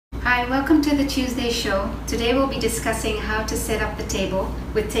Hi, welcome to the Tuesday show. Today we'll be discussing how to set up the table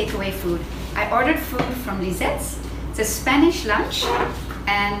with takeaway food. I ordered food from Lisette. It's a Spanish lunch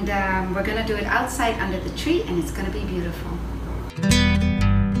and we're gonna do it outside under the tree and it's gonna be beautiful.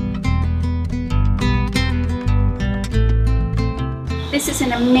 This is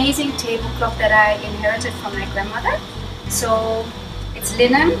an amazing tablecloth that I inherited from my grandmother. So it's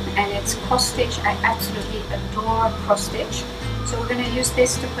linen and it's cross stitch. I absolutely adore cross stitch. So we're going to use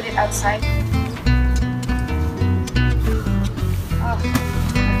this to put it outside. Oh.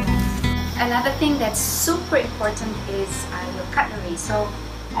 Another thing that's super important is your cutlery. So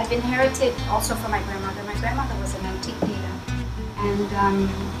I've inherited also from my grandmother. My grandmother was an antique dealer and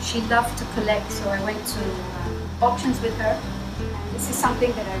she loved to collect. So I went to auctions with her. And this is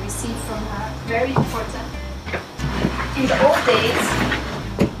something that I received from her. Very important. In the old days,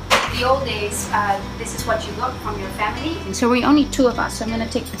 this is what you got from your family. So we're only two of us. So I'm going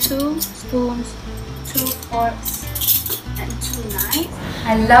to take 2 spoons, 2 forks, and 2 knives.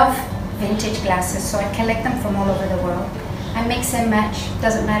 I love vintage glasses, so I collect them from all over the world. I mix and match,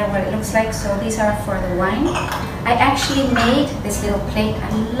 doesn't matter what it looks like. So these are for the wine. I actually made this little plate. I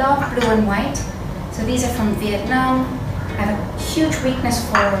love blue and white. So these are from Vietnam. I have a huge weakness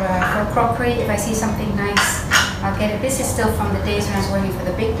for crockery. If I see something nice, I'll get it. This is still from the days when I was working for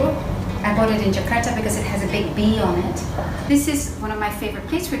the big group. I bought it in Jakarta because it has a big B on it. This is one of my favorite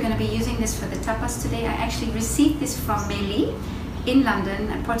plates. We're going to be using this for the tapas today. I actually received this from Meili in London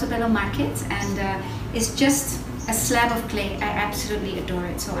at Portobello Market, and it's just a slab of clay. I absolutely adore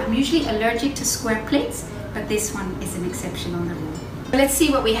it. So I'm usually allergic to square plates, but this one is an exception on the rule. Let's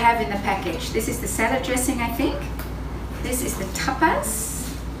see what we have in the package. This is the salad dressing, I think. This is the tapas.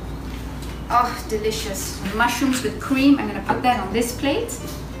 Oh, delicious. Mushrooms with cream. I'm going to put that on this plate.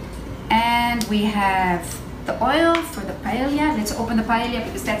 And we have the oil for the paella. Let's open the paella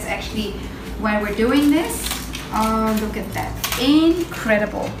because that's actually why we're doing this. Oh, look at that.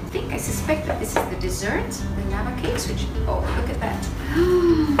 Incredible. I suspect that this is the dessert, the lava cakes, which, oh, look at that.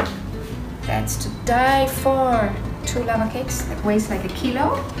 That's to die for. 2 lava cakes that weighs like a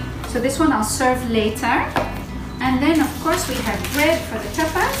kilo. So this one I'll serve later. And then, of course, we have bread for the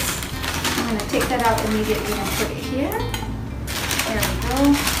tapas. I'm going to take that out immediately and put it here. There we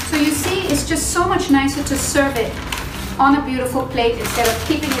go. So you see, it's just so much nicer to serve it on a beautiful plate instead of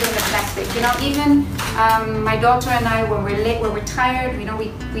keeping it in the plastic. You know, even my daughter and I, when we're late, when we're tired, you know,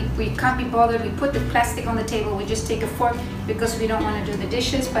 we can't be bothered. We put the plastic on the table. We just take a fork because we don't want to do the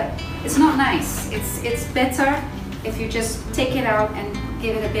dishes. But it's not nice. It's better if you just take it out and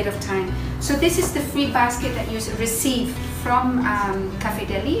give it a bit of time. So this is the free basket that you receive from Cafe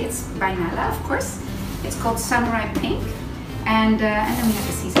Deli. It's by Nala, of course. It's called Samurai Pink. And then we have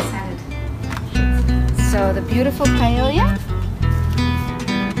the Caesar salad. So the beautiful paella.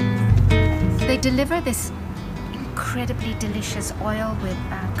 They deliver this incredibly delicious oil with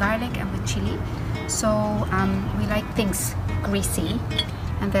garlic and with chili. So we like things greasy.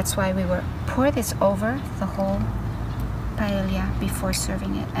 And that's why we will pour this over the whole paella before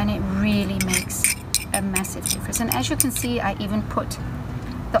serving it, and it really makes a massive difference. And as you can see, I even put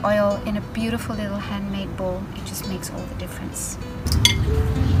the oil in a beautiful little handmade bowl. It just makes all the difference.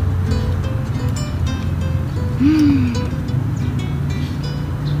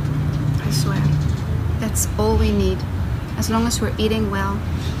 I swear, that's all we need. As long as we're eating well,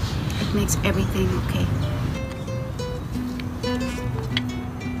 it makes everything okay.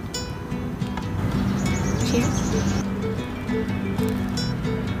 Cheers.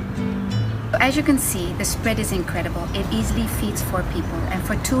 As you can see, the spread is incredible. It easily feeds 4 people, and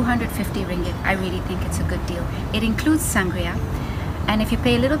for 250 ringgit, I really think it's a good deal. It includes sangria, and if you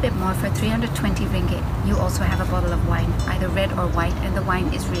pay a little bit more, for 320 ringgit, you also have a bottle of wine, either red or white, and the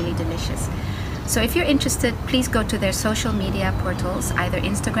wine is really delicious. So if you're interested, please go to their social media portals, either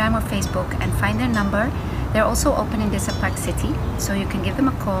Instagram or Facebook, and find their number. They're also open in Desa Park City, so you can give them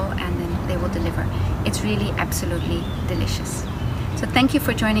a call and then they will deliver. It's really absolutely delicious. So thank you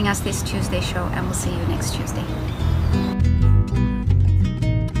for joining us this Tuesday show, and we'll see you next Tuesday.